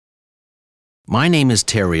My name is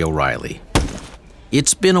Terry O'Reilly.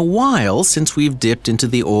 It's been a while since we've dipped into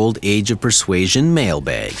the old Age of Persuasion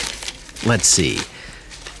mailbag. Let's see.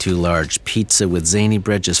 2 large pizza with zany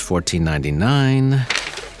bread, just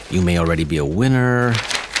 $14.99. You may already be a winner.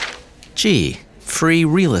 Gee, free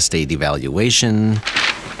real estate evaluation.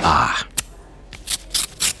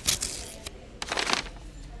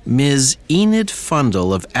 Ms. Enid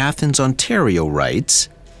Fundle of Athens, Ontario writes,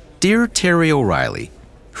 Dear Terry O'Reilly,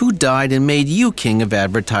 who died and made you king of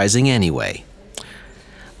advertising anyway?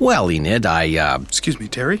 Well, Enid, Excuse me,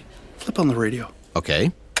 Terry? Flip on the radio.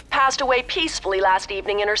 Okay. Passed away peacefully last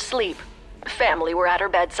evening in her sleep. Family were at her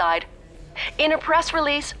bedside. In a press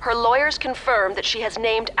release, her lawyers confirmed that she has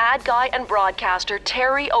named ad guy and broadcaster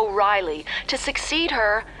Terry O'Reilly to succeed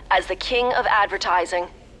her as the king of advertising.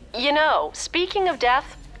 You know, speaking of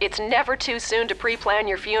death, it's never too soon to pre-plan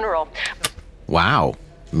your funeral. Wow.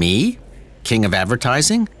 Me? King of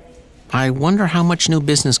advertising? I wonder how much new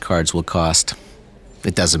business cards will cost.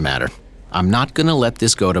 It doesn't matter. I'm not going to let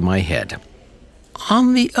this go to my head.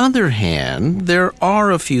 On the other hand, there are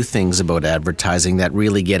a few things about advertising that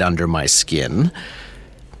really get under my skin.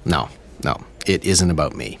 No, it isn't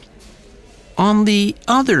about me. On the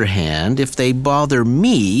other hand, if they bother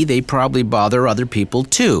me, they probably bother other people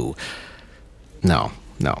too. No.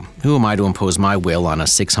 Who am I to impose my will on a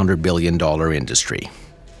 $600 billion industry?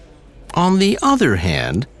 On the other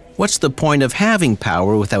hand, what's the point of having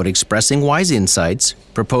power without expressing wise insights,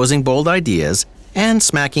 proposing bold ideas, and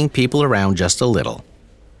smacking people around just a little?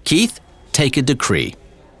 Keith, take a decree.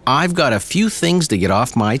 I've got a few things to get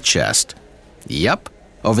off my chest. Yep,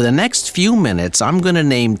 over the next few minutes, I'm going to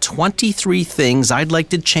name 23 things I'd like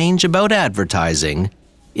to change about advertising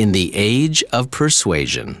in the Age of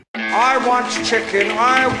Persuasion. I want chicken,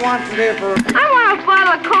 I want liver. I want a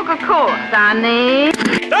bottle of Coca-Cola, Sonny.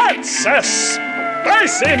 That's a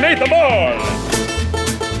spicy meatball!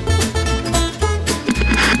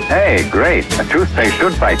 Hey, great. A toothpaste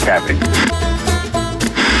should fight cabbage.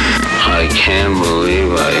 I can't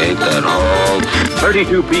believe I ate that whole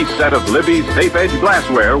 32-piece set of Libby's Safe Edge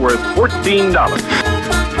glassware worth $14.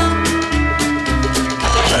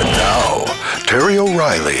 And now, Terry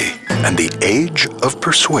O'Reilly and the Age of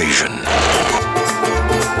Persuasion.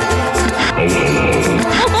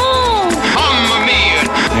 Mamma mia!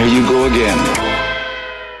 There you go again.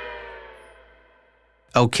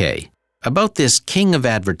 Okay, about this king of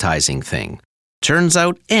advertising thing. Turns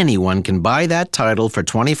out anyone can buy that title for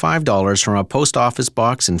 $25 from a post office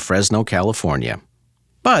box in Fresno, California.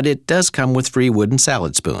 But it does come with free wooden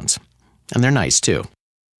salad spoons. And they're nice too.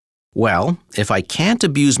 Well, if I can't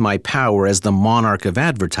abuse my power as the monarch of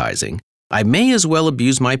advertising, I may as well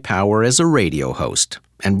abuse my power as a radio host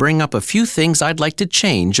and bring up a few things I'd like to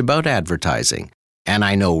change about advertising. And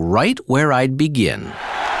I know right where I'd begin.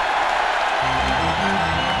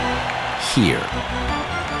 Here.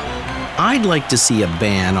 I'd like to see a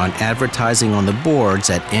ban on advertising on the boards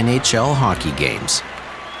at NHL hockey games.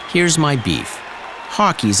 Here's my beef.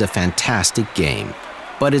 Hockey's a fantastic game,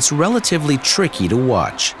 but it's relatively tricky to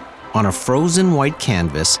watch. On a frozen white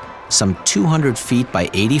canvas, some 200 feet by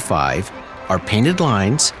 85, are painted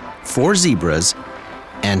lines, 4 zebras,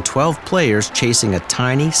 and 12 players chasing a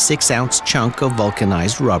tiny 6-ounce chunk of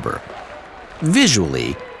vulcanized rubber.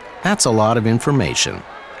 Visually, that's a lot of information.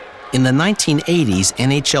 In the 1980s,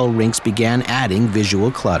 NHL rinks began adding visual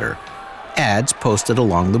clutter. Ads posted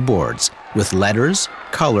along the boards with letters,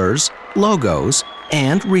 colors, logos,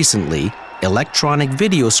 and recently, electronic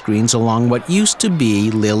video screens along what used to be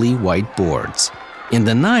lily white boards. In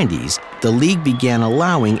the 90s, the league began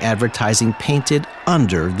allowing advertising painted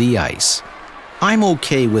under the ice. I'm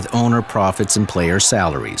okay with owner profits and player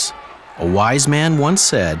salaries. A wise man once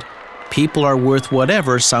said, people are worth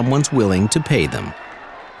whatever someone's willing to pay them.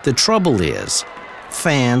 The trouble is,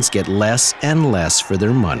 fans get less and less for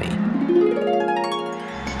their money.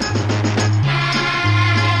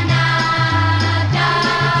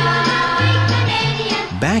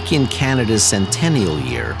 Back in Canada's centennial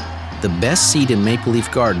year, the best seat in Maple Leaf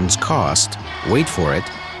Gardens cost, wait for it,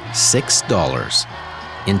 $6.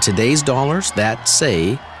 In today's dollars, that's,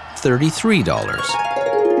 say,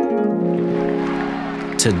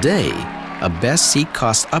 $33. Today, a best seat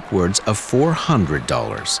costs upwards of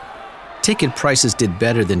 $400. Ticket prices did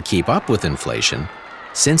better than keep up with inflation.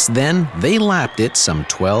 Since then, they lapped it some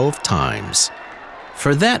 12 times.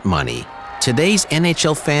 For that money, today's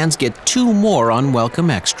NHL fans get 2 more unwelcome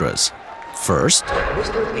extras. First,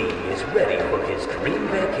 Mr. Lee is ready for his dream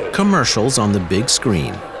vacation. Commercials on the big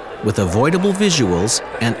screen, with avoidable visuals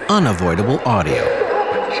and unavoidable audio.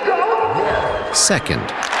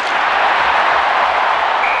 Second,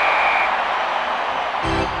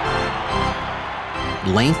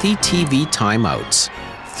 lengthy TV timeouts,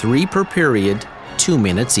 3 per period, 2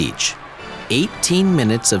 minutes each. 18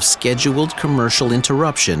 minutes of scheduled commercial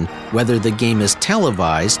interruption, whether the game is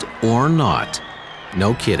televised or not.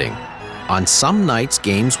 No kidding. On some nights,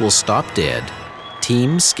 games will stop dead,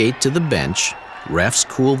 teams skate to the bench, refs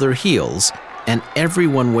cool their heels, and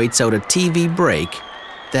everyone waits out a TV break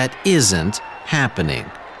that isn't happening.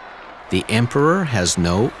 The Emperor has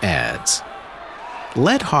no ads.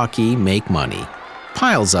 Let hockey make money,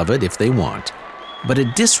 piles of it if they want, but it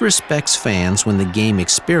disrespects fans when the game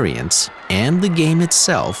experience and the game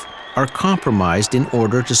itself are compromised in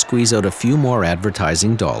order to squeeze out a few more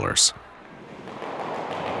advertising dollars.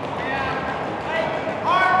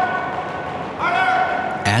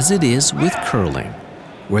 As it is with curling,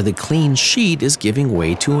 where the clean sheet is giving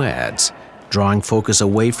way to ads, drawing focus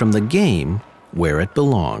away from the game where it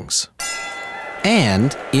belongs.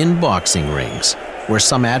 And in boxing rings, where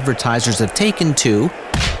some advertisers have taken to,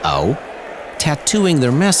 tattooing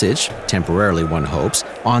their message, temporarily one hopes,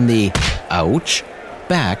 on the,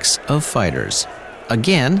 backs of fighters.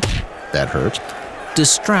 Again, that hurt,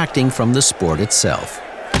 distracting from the sport itself.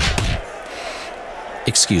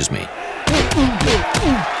 Excuse me.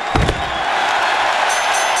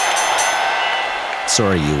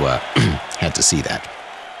 Sorry you had to see that.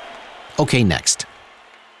 Okay, next.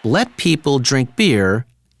 Let people drink beer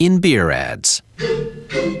in beer ads.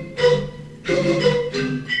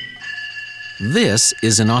 This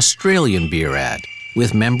is an Australian beer ad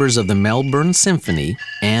with members of the Melbourne Symphony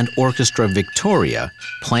and Orchestra Victoria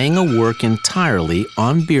playing a work entirely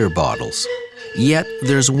on beer bottles. Yet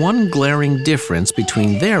there's one glaring difference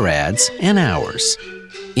between their ads and ours.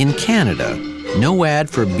 In Canada, no ad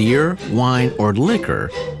for beer, wine, or liquor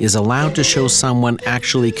is allowed to show someone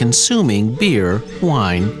actually consuming beer,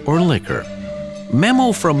 wine, or liquor.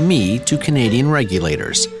 Memo from me to Canadian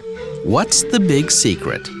regulators. What's the big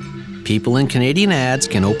secret? People in Canadian ads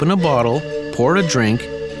can open a bottle, pour a drink,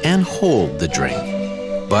 and hold the drink.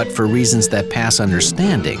 But for reasons that pass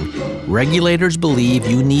understanding, regulators believe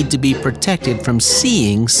you need to be protected from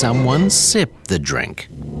seeing someone sip the drink.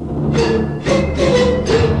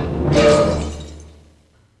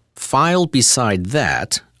 Filed beside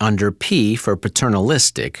that, under P for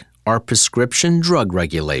paternalistic, are prescription drug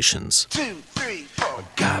regulations.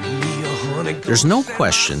 There's no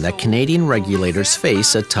question that Canadian regulators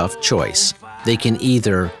face a tough choice. They can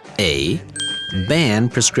either A, ban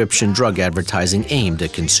prescription drug advertising aimed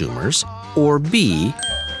at consumers, or B,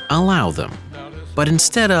 allow them. But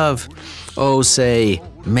instead of, say,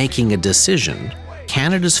 making a decision,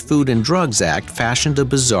 Canada's Food and Drugs Act fashioned a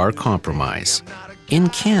bizarre compromise. In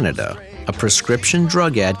Canada, a prescription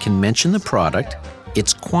drug ad can mention the product,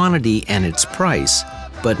 its quantity and its price,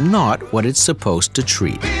 but not what it's supposed to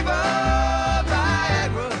treat.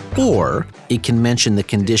 Or it can mention the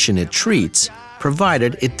condition it treats,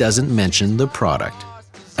 provided it doesn't mention the product.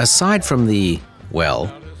 Aside from the,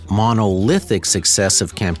 monolithic success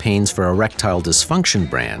of campaigns for erectile dysfunction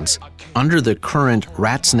brands, under the current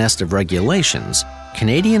rat's nest of regulations,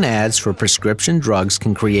 Canadian ads for prescription drugs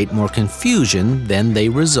can create more confusion than they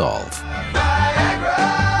resolve.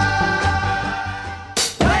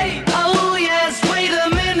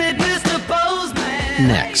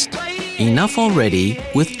 Next, enough already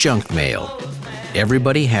with junk mail.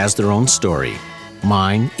 Everybody has their own story.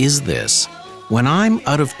 Mine is this. When I'm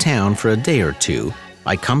out of town for a day or two,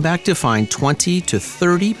 I come back to find 20 to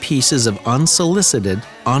 30 pieces of unsolicited,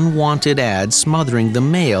 unwanted ads smothering the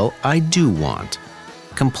mail I do want.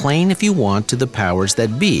 Complain if you want to the powers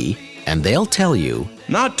that be, and they'll tell you,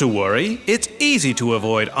 not to worry, it's easy to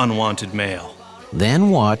avoid unwanted mail. Then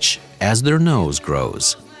watch as their nose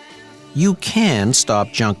grows. You can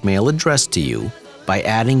stop junk mail addressed to you by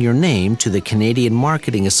adding your name to the Canadian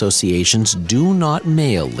Marketing Association's Do Not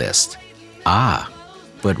Mail list.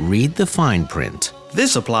 But read the fine print.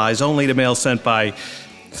 This applies only to mail sent by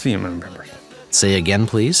family members. Say again,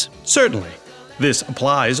 please. Certainly. This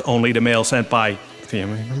applies only to mail sent by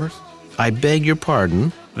family members. I beg your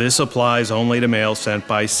pardon? This applies only to mail sent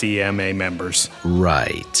by CMA members.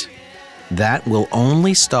 Right. That will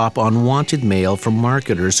only stop unwanted mail from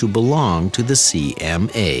marketers who belong to the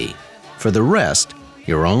CMA. For the rest,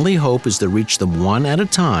 your only hope is to reach them one at a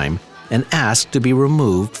time and ask to be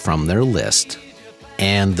removed from their list.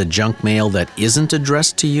 And the junk mail that isn't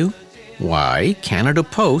addressed to you? Why, Canada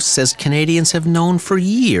Post says Canadians have known for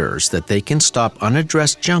years that they can stop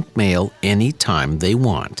unaddressed junk mail anytime they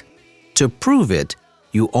want. To prove it,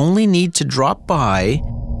 you only need to drop by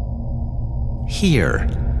here,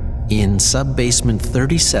 in Sub-Basement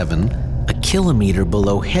 37, a kilometer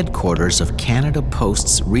below headquarters of Canada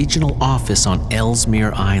Post's regional office on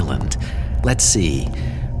Ellesmere Island. Let's see.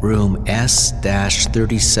 Room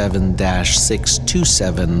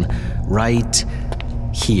S-37-627, right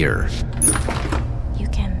here. You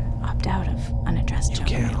can opt out of unaddressed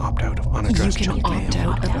junk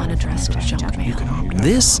mail.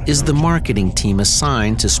 This is the marketing team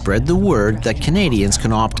assigned to spread the word that Canadians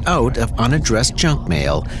can opt out of unaddressed junk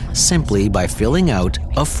mail simply by filling out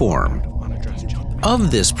a form. Of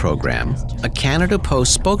this program, a Canada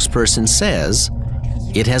Post spokesperson says,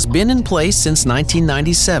 "It has been in place since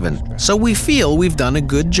 1997, so we feel we've done a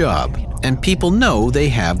good job, and people know they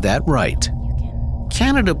have that right."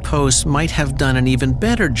 Canada Post might have done an even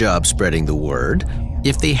better job spreading the word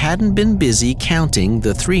if they hadn't been busy counting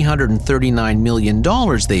the $339 million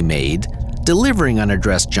they made delivering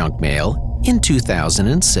unaddressed junk mail in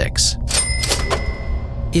 2006.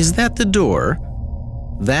 Is that the door?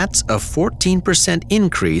 That's a 14%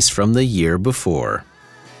 increase from the year before.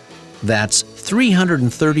 That's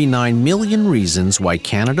 339 million reasons why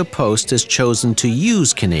Canada Post has chosen to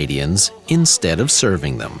use Canadians instead of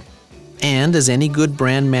serving them. And as any good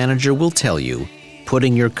brand manager will tell you,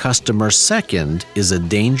 putting your customer second is a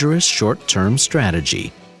dangerous short-term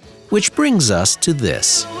strategy. Which brings us to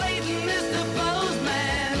this.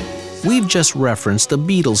 We've just referenced a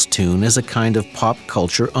Beatles tune as a kind of pop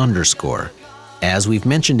culture underscore. As we've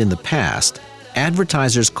mentioned in the past,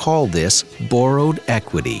 advertisers call this borrowed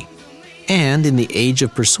equity. And in the age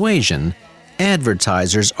of persuasion,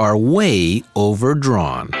 advertisers are way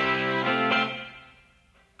overdrawn.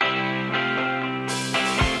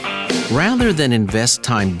 Rather than invest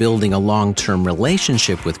time building a long-term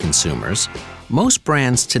relationship with consumers, most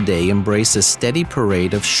brands today embrace a steady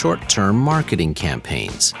parade of short-term marketing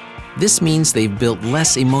campaigns. This means they've built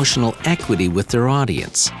less emotional equity with their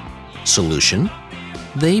audience. Solution?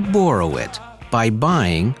 They borrow it by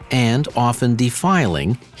buying and often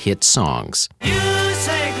defiling hit songs.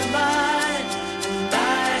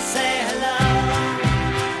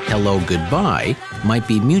 Hello, goodbye might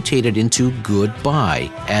be mutated into goodbye,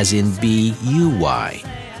 as in B-U-Y.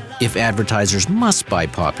 If advertisers must buy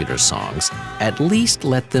popular songs, at least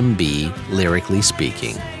let them be lyrically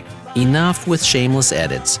speaking. Enough with shameless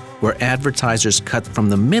edits, where advertisers cut from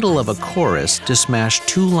the middle of a chorus to smash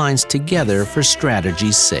two lines together for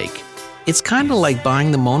strategy's sake. It's kind of like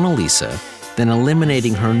buying the Mona Lisa, then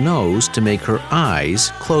eliminating her nose to make her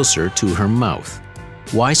eyes closer to her mouth.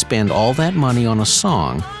 Why spend all that money on a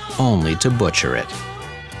song only to butcher it?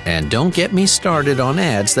 And don't get me started on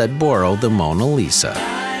ads that borrow the Mona Lisa.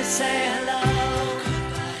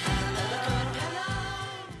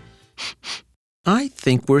 I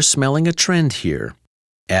think we're smelling a trend here.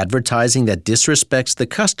 Advertising that disrespects the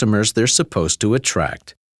customers they're supposed to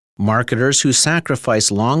attract. Marketers who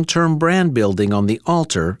sacrifice long-term brand building on the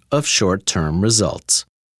altar of short-term results.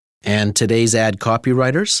 And today's ad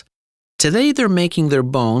copywriters? Today they're making their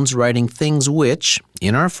bones writing things which,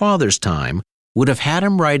 in our father's time, would have had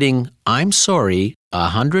him writing "I'm sorry"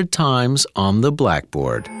 100 times on the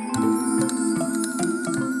blackboard.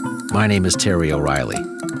 My name is Terry O'Reilly,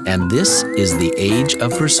 and this is the Age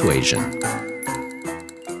of Persuasion.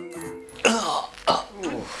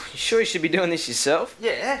 You sure you should be doing this yourself?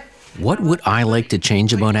 Yeah. What would I like to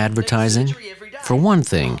change about advertising? For one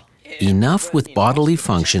thing, enough with bodily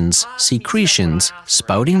functions, secretions,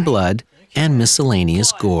 spouting blood, and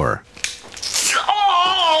miscellaneous gore. It's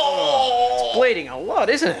bleeding a lot,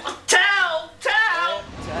 isn't it? Towel!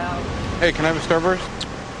 Hey, can I have a Starburst?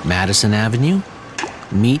 Madison Avenue?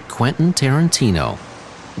 Meet Quentin Tarantino.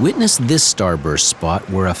 Witness this starburst spot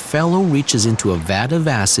where a fellow reaches into a vat of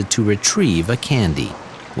acid to retrieve a candy.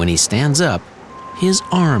 When he stands up, his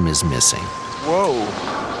arm is missing. Whoa.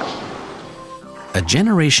 A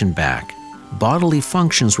generation back, bodily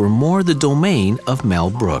functions were more the domain of Mel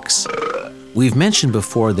Brooks. We've mentioned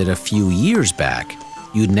before that a few years back,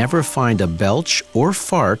 you'd never find a belch or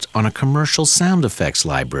fart on a commercial sound effects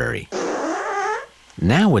library.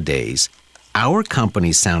 Nowadays, our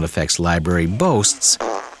company's sound effects library boasts,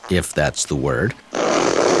 if that's the word,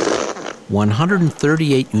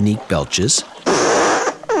 138 unique belches,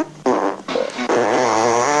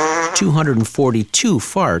 242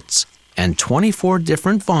 farts, and 24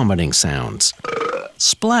 different vomiting sounds.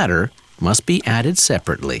 Splatter must be added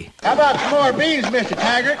separately. How about some more beans, Mr.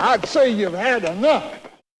 Taggart? I'd say you've had enough.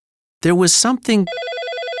 There was something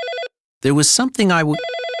I've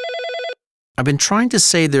been trying to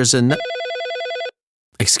say there's a...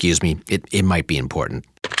 Excuse me, it might be important.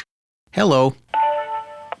 Hello. Were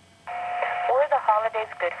the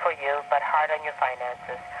holidays good for you, but hard on your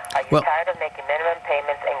finances? Are you tired of making minimum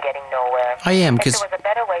payments and getting nowhere? I am, If because... there was a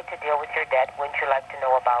better way to deal with your debt, wouldn't you like to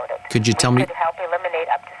know about it? Could you tell me... We could help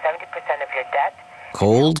eliminate up to 70% of your debt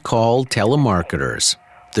Cold call telemarketers,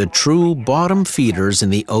 the true bottom feeders in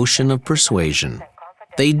the ocean of persuasion.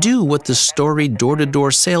 They do what the storied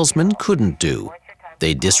door-to-door salesman couldn't do.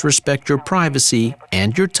 They disrespect your privacy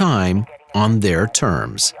and your time on their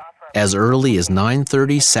terms, as early as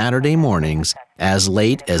 9:30 Saturday mornings, as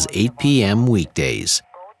late as 8 p.m. weekdays.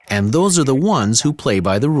 And those are the ones who play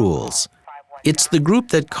by the rules. It's the group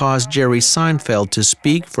that caused Jerry Seinfeld to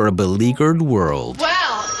speak for a beleaguered world.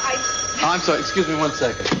 I'm sorry, excuse me 1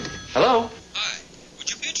 second. Hello? Hi. Would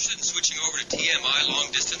you be interested in switching over to TMI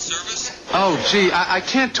long-distance service? Oh, gee, I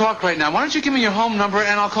can't talk right now. Why don't you give me your home number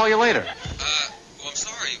and I'll call you later? Well, I'm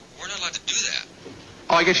sorry. We're not allowed to do that.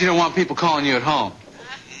 Oh, I guess you don't want people calling you at home.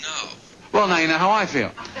 No. Well, now you know how I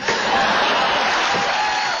feel.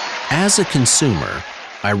 As a consumer,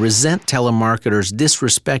 I resent telemarketers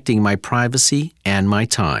disrespecting my privacy and my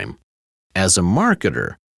time. As a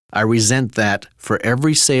marketer, I resent that, for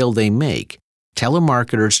every sale they make,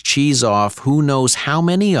 telemarketers cheese off who knows how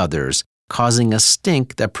many others, causing a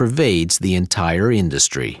stink that pervades the entire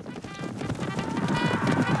industry.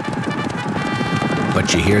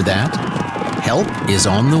 But you hear that? Help is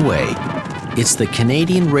on the way. It's the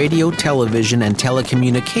Canadian Radio, Television and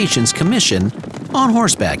Telecommunications Commission on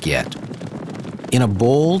horseback yet. In a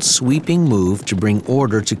bold, sweeping move to bring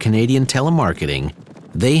order to Canadian telemarketing,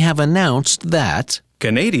 they have announced that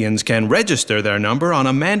Canadians can register their number on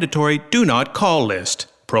a mandatory do not call list,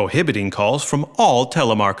 prohibiting calls from all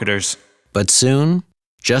telemarketers. But soon,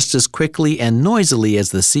 just as quickly and noisily as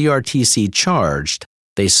the CRTC charged,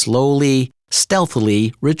 they slowly,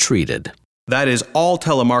 stealthily retreated. That is, all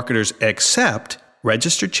telemarketers except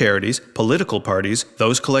registered charities, political parties,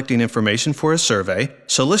 those collecting information for a survey,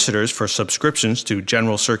 solicitors for subscriptions to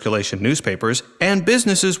general circulation newspapers, and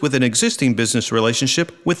businesses with an existing business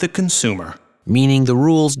relationship with the consumer. Meaning the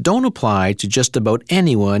rules don't apply to just about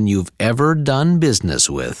anyone you've ever done business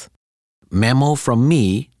with. Memo from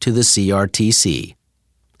me to the CRTC.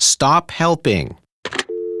 Stop helping.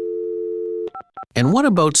 And what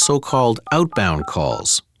about so-called outbound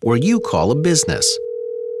calls, where you call a business?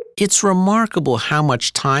 It's remarkable how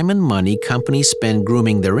much time and money companies spend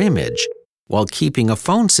grooming their image while keeping a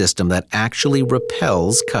phone system that actually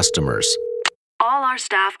repels customers. All our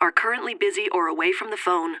staff are currently busy or away from the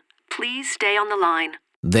phone. Please stay on the line.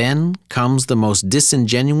 Then comes the most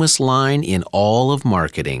disingenuous line in all of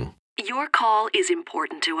marketing. Your call is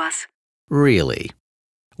important to us. Really?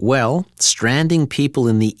 Well, stranding people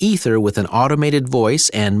in the ether with an automated voice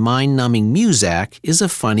and mind-numbing muzak is a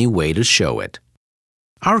funny way to show it.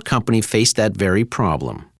 Our company faced that very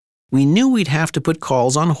problem. We knew we'd have to put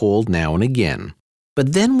calls on hold now and again.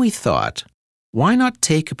 But then we thought, why not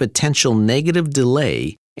take a potential negative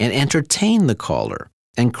delay and entertain the caller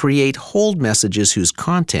and create hold messages whose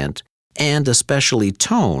content, and especially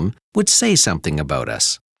tone, would say something about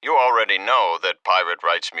us? You already know that Pirate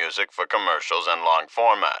writes music for commercials and long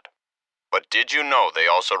format. But did you know they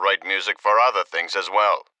also write music for other things as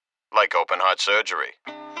well? Like open heart surgery,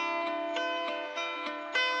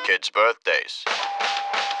 kids' birthdays,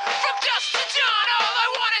 From dusk to dawn, all I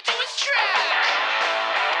wanna do is track.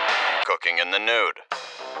 cooking in the nude,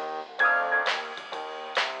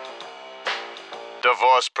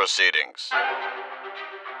 divorce proceedings.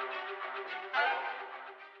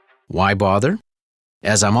 Why bother?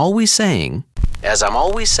 As I'm always saying,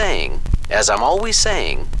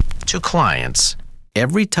 to clients,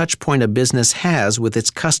 every touch point a business has with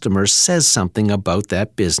its customers says something about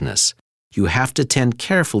that business. You have to tend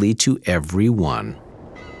carefully to every one.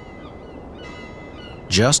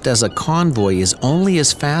 Just as a convoy is only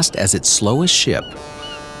as fast as its slowest ship,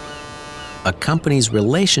 a company's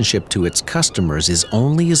relationship to its customers is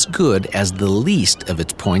only as good as the least of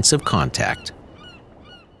its points of contact.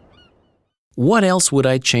 What else would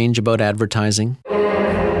I change about advertising?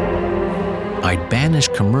 I'd banish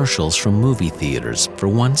commercials from movie theaters for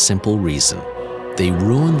one simple reason. They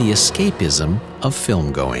ruin the escapism of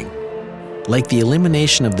film going. Like the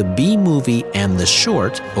elimination of the B-movie and the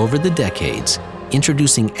short over the decades,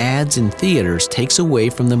 introducing ads in theaters takes away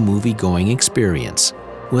from the movie-going experience,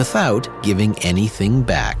 without giving anything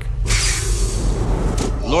back.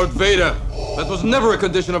 Lord Vader, that was never a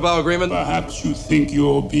condition of our agreement. Perhaps you think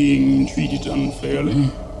you're being treated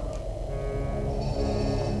unfairly?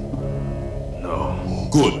 No.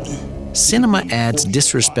 Good. Cinema ads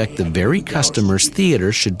disrespect the very customers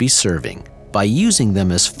theaters should be serving by using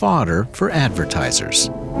them as fodder for advertisers.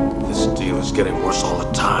 This deal is getting worse all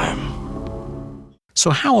the time. So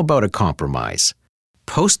how about a compromise?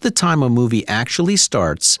 Post the time a movie actually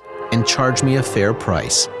starts and charge me a fair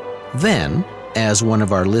price. Then, as one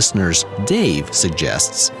of our listeners, Dave,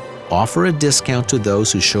 suggests, offer a discount to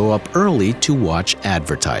those who show up early to watch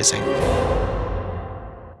advertising.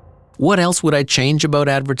 What else would I change about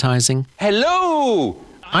advertising? Hello!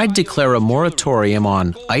 I'd declare a moratorium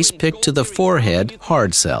on ice pick to the forehead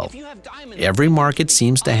hard sell. Every market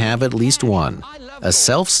seems to have at least one, a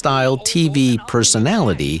self-styled TV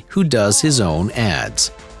personality who does his own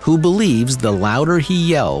ads, who believes the louder he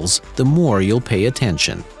yells, the more you'll pay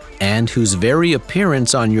attention, and whose very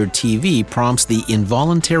appearance on your TV prompts the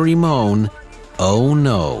involuntary moan, "Oh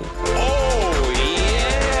no."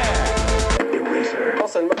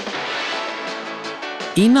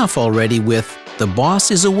 Enough already with "the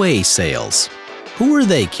boss is away" sales. Who are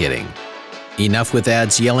they kidding? Enough with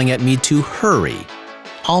ads yelling at me to hurry.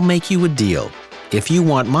 I'll make you a deal. If you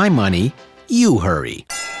want my money, you hurry.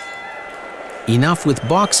 Enough with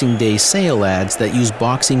Boxing Day sale ads that use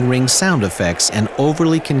boxing ring sound effects and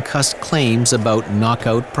overly concussed claims about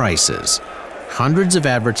knockout prices. Hundreds of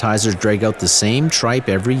advertisers drag out the same tripe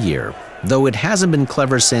every year, though it hasn't been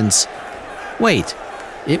clever since... Wait,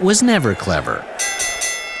 it was never clever.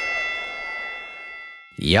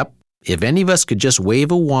 Yep, if any of us could just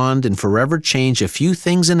wave a wand and forever change a few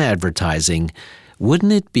things in advertising,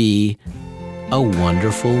 wouldn't it be a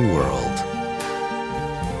wonderful world?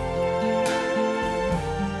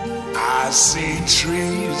 I see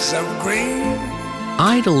trees of green.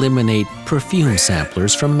 I'd eliminate perfume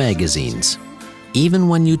samplers from magazines. Even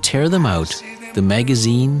when you tear them out, the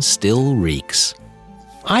magazine still reeks.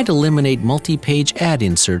 I'd eliminate multi-page ad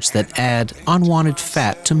inserts that add unwanted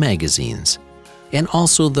fat to magazines, and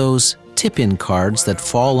also those tip-in cards that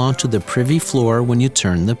fall onto the privy floor when you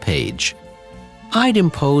turn the page. I'd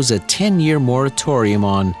impose a 10-year moratorium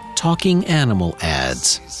on talking animal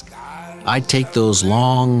ads. I'd take those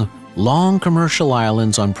long commercial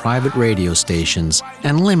islands on private radio stations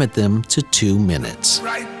and limit them to 2 minutes.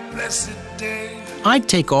 I'd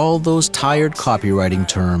take all those tired copywriting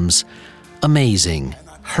terms, amazing,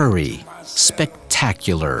 hurry,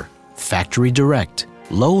 spectacular, factory direct,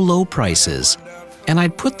 low prices, and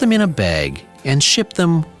I'd put them in a bag and ship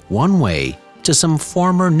them one way to some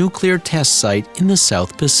former nuclear test site in the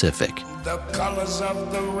South Pacific. The colors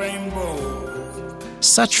of the rainbow.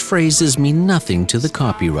 Such phrases mean nothing to the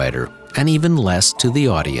copywriter, and even less to the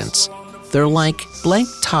audience. They're like blank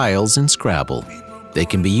tiles in Scrabble. They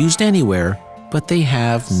can be used anywhere, but they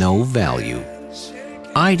have no value.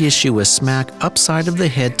 I'd issue a smack upside of the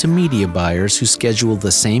head to media buyers who schedule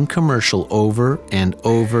the same commercial over and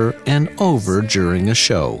over and over during a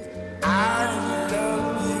show.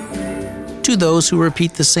 To those who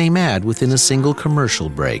repeat the same ad within a single commercial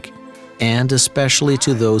break, and especially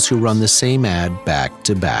to those who run the same ad back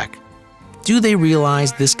to back. Do they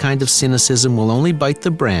realize this kind of cynicism will only bite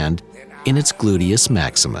the brand in its gluteus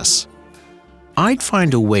maximus? I'd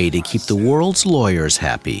find a way to keep the world's lawyers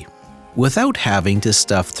happy without having to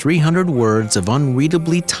stuff 300 words of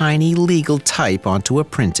unreadably tiny legal type onto a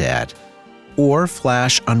print ad, or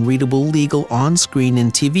flash unreadable legal on-screen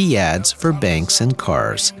and TV ads for banks and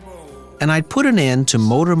cars. And I'd put an end to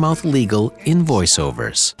motor-mouth legal in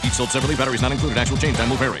voiceovers. Each sold separately, batteries not included, actual chain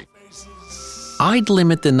time will vary. I'd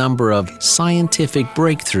limit the number of scientific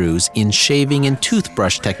breakthroughs in shaving and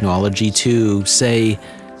toothbrush technology to, say,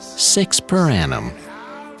 6 per annum.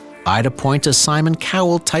 I'd appoint a Simon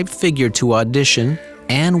Cowell-type figure to audition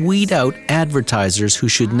and weed out advertisers who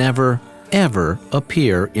should never, ever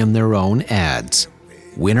appear in their own ads.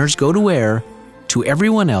 Winners go to air, to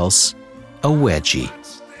everyone else, a wedgie.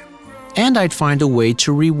 And I'd find a way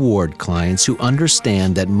to reward clients who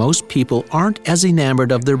understand that most people aren't as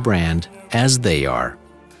enamored of their brand as they are.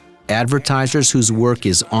 Advertisers whose work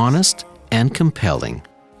is honest and compelling,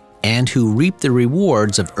 and who reap the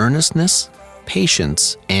rewards of earnestness,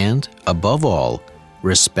 patience, and, above all,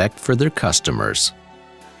 respect for their customers.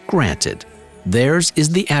 Granted, theirs is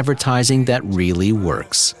the advertising that really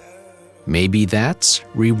works. Maybe that's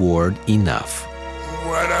reward enough.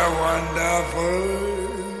 What a wonderful...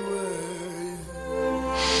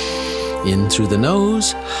 In through the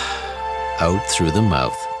nose, out through the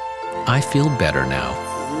mouth. I feel better now.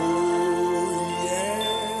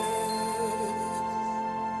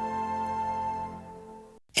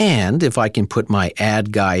 And if I can put my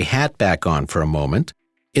ad guy hat back on for a moment,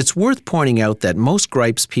 it's worth pointing out that most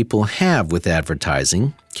gripes people have with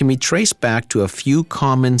advertising can be traced back to a few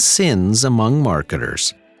common sins among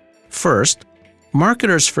marketers. First,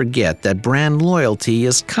 marketers forget that brand loyalty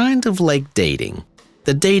is kind of like dating.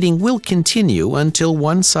 The dating will continue until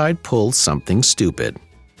one side pulls something stupid.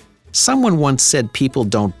 Someone once said people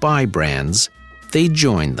don't buy brands, they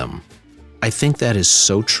join them. I think that is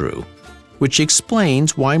so true. which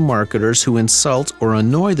explains why marketers who insult or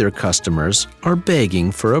annoy their customers are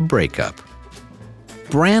begging for a breakup.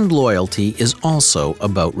 Brand loyalty is also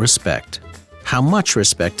about respect. How much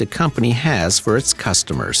respect a company has for its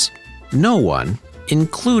customers. No one,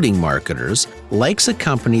 including marketers, likes a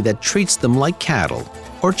company that treats them like cattle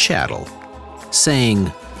or chattel.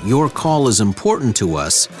 Saying, "Your call is important to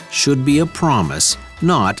us," should be a promise,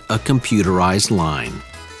 not a computerized line.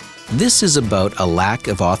 This is about a lack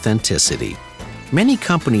of authenticity. Many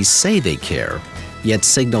companies say they care, yet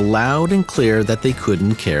signal loud and clear that they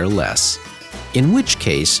couldn't care less. In which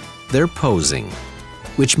case, they're posing,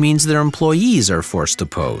 which means their employees are forced to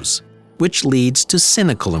pose, which leads to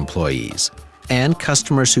cynical employees and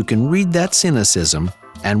customers who can read that cynicism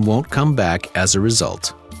and won't come back as a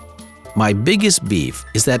result. My biggest beef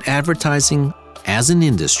is that advertising, as an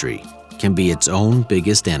industry, can be its own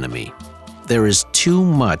biggest enemy. There is too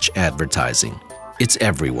much advertising. It's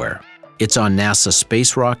everywhere. It's on NASA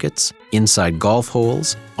space rockets, inside golf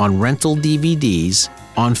holes, on rental DVDs,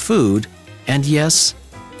 on food, and yes,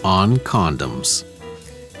 on condoms.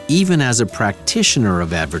 Even as a practitioner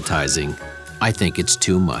of advertising, I think it's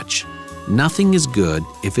too much. Nothing is good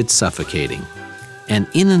if it's suffocating. And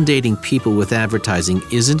inundating people with advertising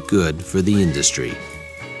isn't good for the industry.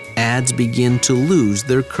 Ads begin to lose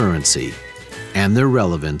their currency, and their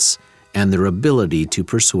relevance, and their ability to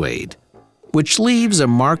persuade, which leaves a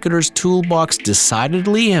marketer's toolbox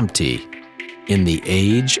decidedly empty in the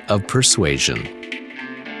age of persuasion.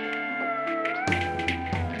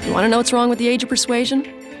 You want to know what's wrong with the Age of Persuasion?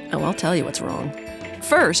 Oh, I'll tell you what's wrong.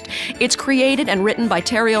 First, it's created and written by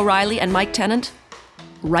Terry O'Reilly and Mike Tennant.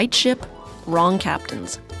 Right ship, wrong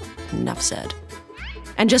captains. Enough said.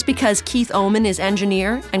 And just because Keith Oman is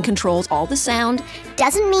engineer and controls all the sound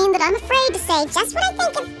doesn't mean that I'm afraid to say just what I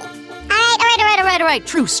think of. All right.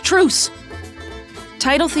 Truce.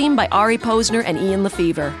 Title theme by Ari Posner and Ian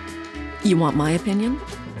Lefevre. You want my opinion?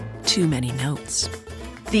 Too many notes.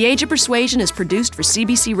 The Age of Persuasion is produced for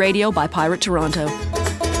CBC Radio by Pirate Toronto.